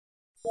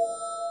Hi,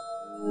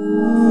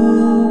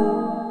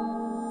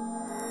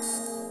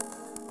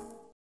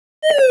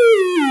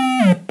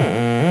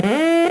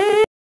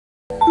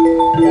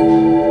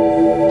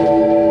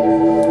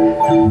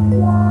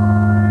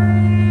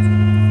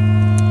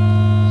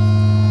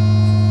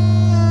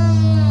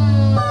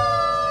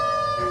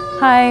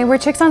 we're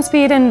Chicks on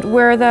Speed and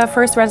we're the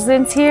first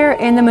residents here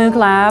in the Moog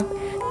Lab.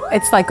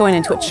 It's like going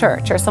into a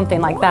church or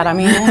something like that. I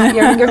mean,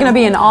 you're going to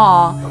be in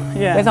awe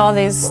with all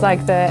these,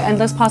 like the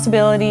endless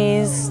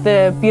possibilities,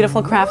 the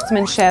beautiful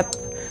craftsmanship.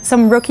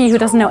 Some rookie who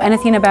doesn't know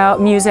anything about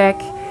music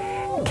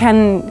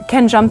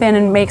can jump in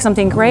and make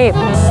something great.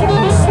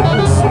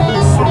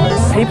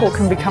 People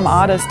can become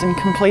artists and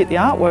complete the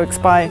artworks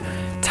by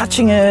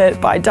touching it,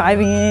 by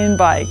diving in,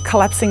 by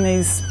collapsing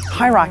these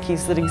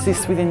hierarchies that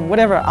exist within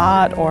whatever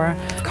art or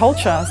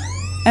culture.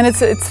 And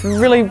it's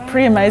really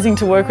pretty amazing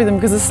to work with them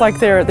because it's like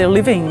they're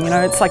living, you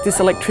know, it's like this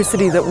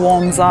electricity that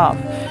warms up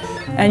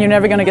and you're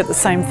never going to get the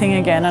same thing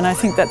again. And I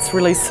think that's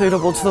really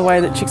suitable to the way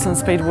that Chicks on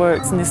Speed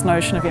works and this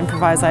notion of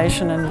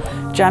improvisation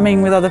and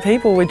jamming with other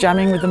people. We're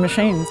jamming with the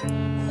machines.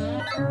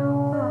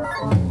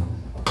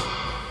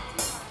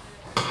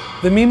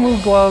 The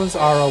Minwus Gloves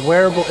are a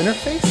wearable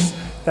interface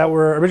that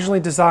were originally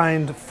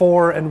designed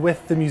for and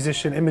with the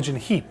musician Imogen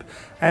Heap.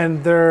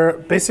 And they're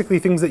basically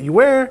things that you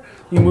wear,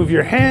 you move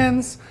your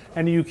hands,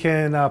 and you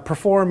can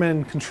perform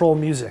and control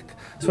music.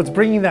 So it's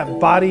bringing that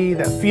body,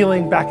 that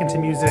feeling back into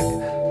music,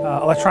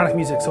 electronic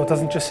music, so it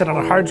doesn't just sit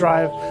on a hard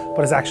drive,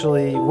 but is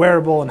actually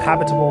wearable and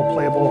habitable,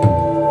 playable,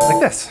 like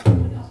this.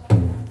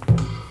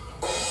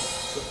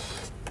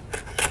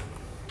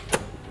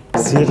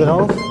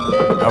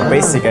 Our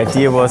basic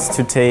idea was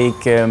to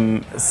take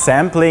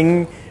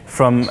sampling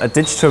from a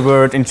digital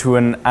world into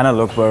an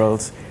analog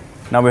world.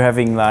 Now we're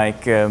having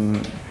like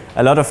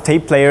a lot of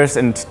tape players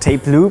and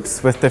tape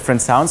loops with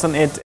different sounds on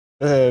it.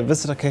 The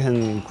visitor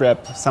can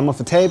grab some of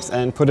the tapes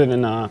and put it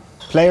in a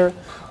player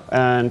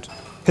and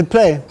hit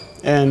play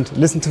and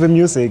listen to the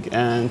music.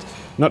 And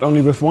not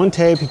only with one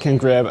tape, he can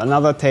grab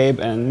another tape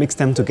and mix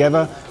them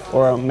together.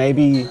 Or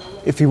maybe,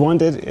 if he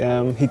wanted,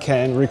 he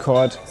can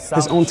record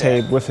his own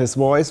tape with his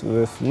voice,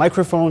 with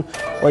microphone,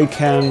 or he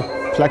can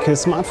plug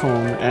his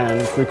smartphone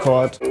and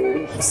record.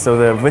 So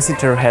the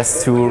visitor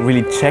has to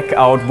really check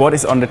out what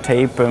is on the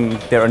tape.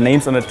 There are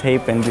names on the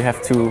tape and you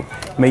have to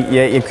make,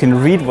 you can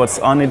read what's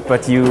on it,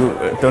 but you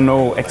don't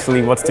know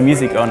actually what's the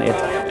music on it.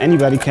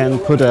 Anybody can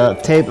put a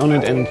tape on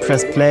it and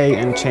press play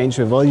and change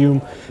the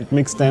volume,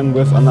 mix them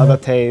with another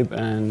tape,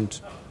 and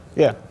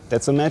yeah,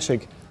 that's the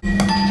magic.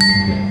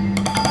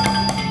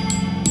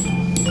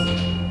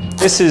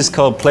 This is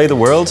called Play the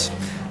World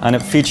and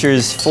it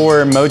features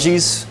 4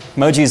 emojis.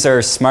 Emojis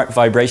are smart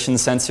vibration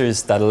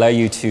sensors that allow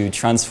you to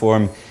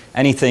transform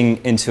anything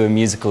into a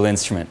musical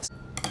instrument.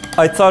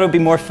 I thought it would be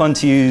more fun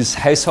to use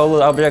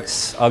household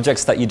objects,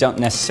 objects that you don't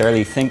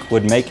necessarily think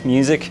would make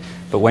music,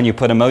 but when you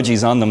put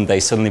emojis on them, they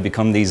suddenly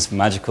become these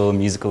magical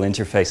musical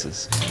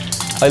interfaces.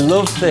 I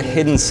love the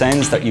hidden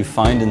sounds that you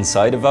find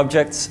inside of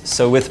objects.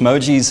 So with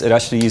emojis, it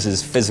actually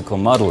uses physical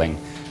modeling,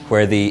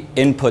 where the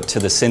input to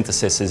the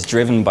synthesis is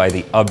driven by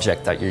the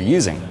object that you're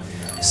using.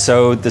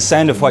 So the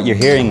sound of what you're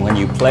hearing when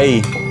you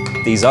play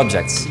these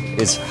objects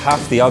is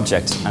half the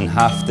object and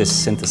half this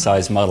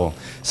synthesized model.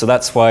 So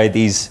that's why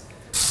these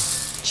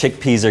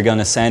chickpeas are going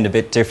to sound a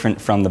bit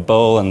different from the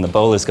bowl, and the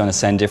bowl is going to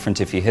sound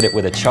different if you hit it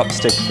with a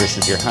chopstick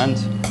versus your hand.